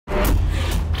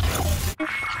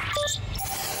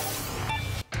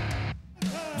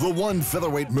The one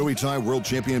featherweight Muay Thai world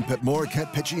champion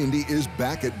Petchmorakot is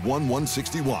back at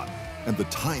 161, and the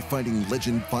Thai fighting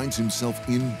legend finds himself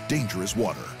in dangerous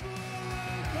water.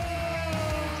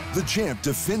 The champ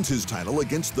defends his title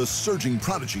against the surging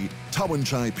prodigy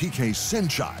Tawanchai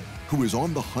Senchai, who is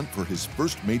on the hunt for his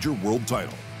first major world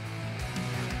title.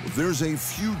 There's a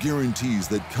few guarantees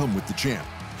that come with the champ.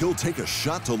 He'll take a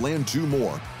shot to land two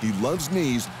more. He loves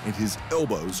knees, and his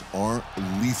elbows are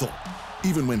lethal.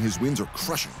 Even when his wins are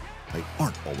crushing, they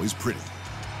aren't always pretty.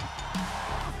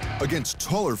 Against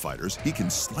taller fighters, he can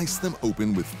slice them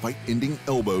open with fight-ending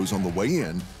elbows on the way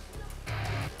in,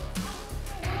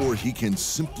 or he can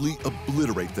simply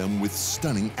obliterate them with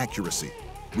stunning accuracy,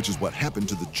 which is what happened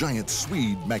to the giant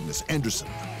Swede Magnus Andersson.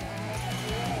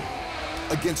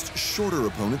 Against shorter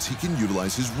opponents, he can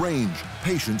utilize his range,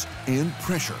 patience, and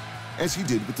pressure, as he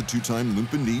did with the two-time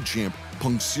Lumpini champ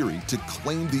Pungsiri to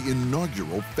claim the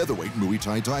inaugural featherweight Muay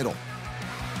Thai title.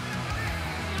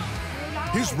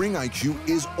 His ring IQ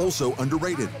is also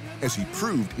underrated, as he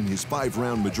proved in his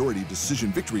 5-round majority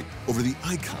decision victory over the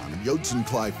icon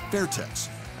Yodsanklai Fairtex,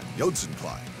 and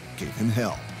Yodsanklai gave him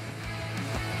hell.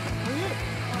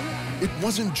 It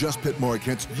wasn't just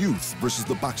Petchmorakot's youth versus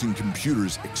the boxing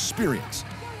computer's experience.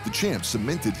 The champ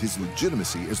cemented his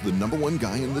legitimacy as the #1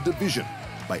 guy in the division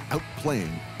by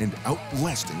outplaying and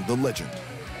outlasting the legend.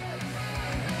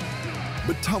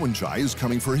 But Tawanchai is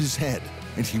coming for his head,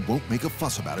 and he won't make a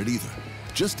fuss about it either.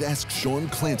 Just ask Sean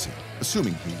Clancy,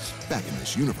 assuming he's back in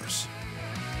this universe.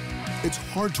 It's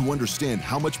hard to understand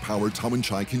how much power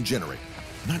Tawanchai can generate,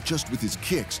 not just with his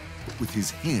kicks, but with his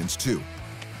hands too.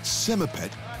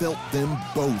 Semipet felt them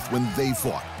both when they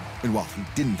fought, and while he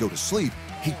didn't go to sleep,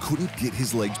 he couldn't get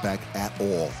his legs back at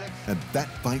all, and that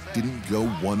fight didn't go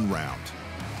 1 round.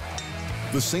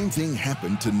 The same thing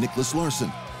happened to Nicholas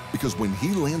Larsson, because when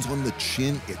he lands on the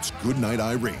chin, it's goodnight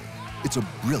Irene. It's a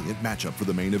brilliant matchup for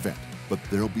the main event, but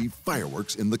there'll be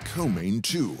fireworks in the co-main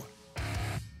too.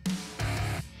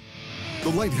 The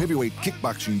light heavyweight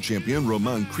kickboxing champion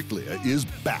Roman Kryklia is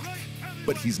back,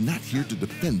 but he's not here to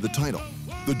defend the title.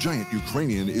 The giant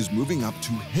Ukrainian is moving up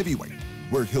to heavyweight,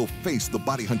 where he'll face the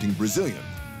body-hunting Brazilian,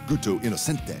 Guto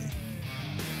Inocente.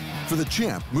 For the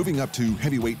champ, moving up to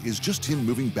heavyweight is just him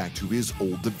moving back to his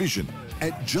old division.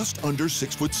 At just under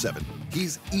 6'7",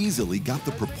 he's easily got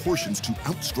the proportions to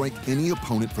outstrike any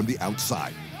opponent from the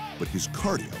outside. But his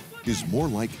cardio is more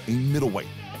like a middleweight.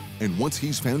 And once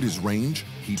he's found his range,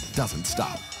 he doesn't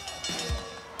stop.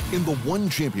 In the ONE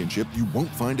Championship, you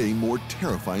won't find a more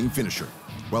terrifying finisher.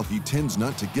 While he tends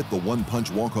not to get the one-punch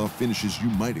walk-off finishes you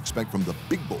might expect from the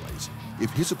big boys,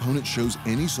 if his opponent shows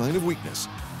any sign of weakness,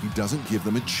 he doesn't give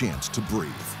them a chance to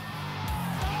breathe.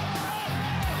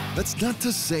 That's not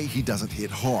to say he doesn't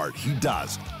hit hard. He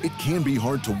does. It can be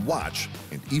hard to watch,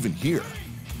 and even hear.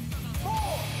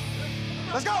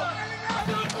 Let's go!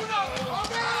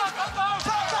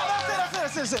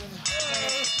 That's it.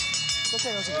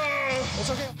 It's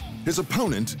okay. His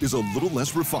opponent is a little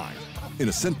less refined.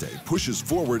 Inocente pushes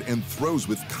forward and throws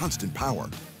with constant power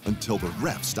until the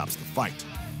ref stops the fight.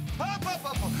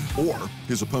 Or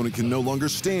his opponent can no longer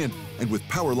stand, and with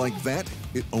power like that,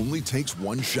 it only takes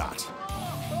 1 shot.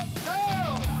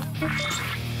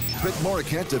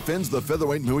 Petchmorakot defends the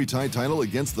featherweight Muay Thai title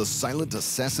against the silent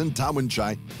assassin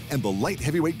Tawanchai, and the light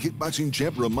heavyweight kickboxing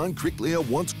champ Roman Kryklia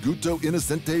wants Guto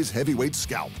Inocente's heavyweight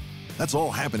scalp. That's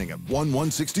all happening at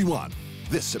 161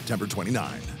 this September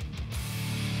 29.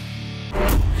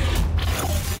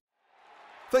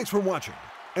 Thanks for watching,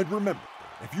 and remember,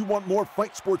 if you want more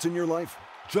fight sports in your life,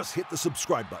 just hit the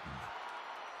subscribe button.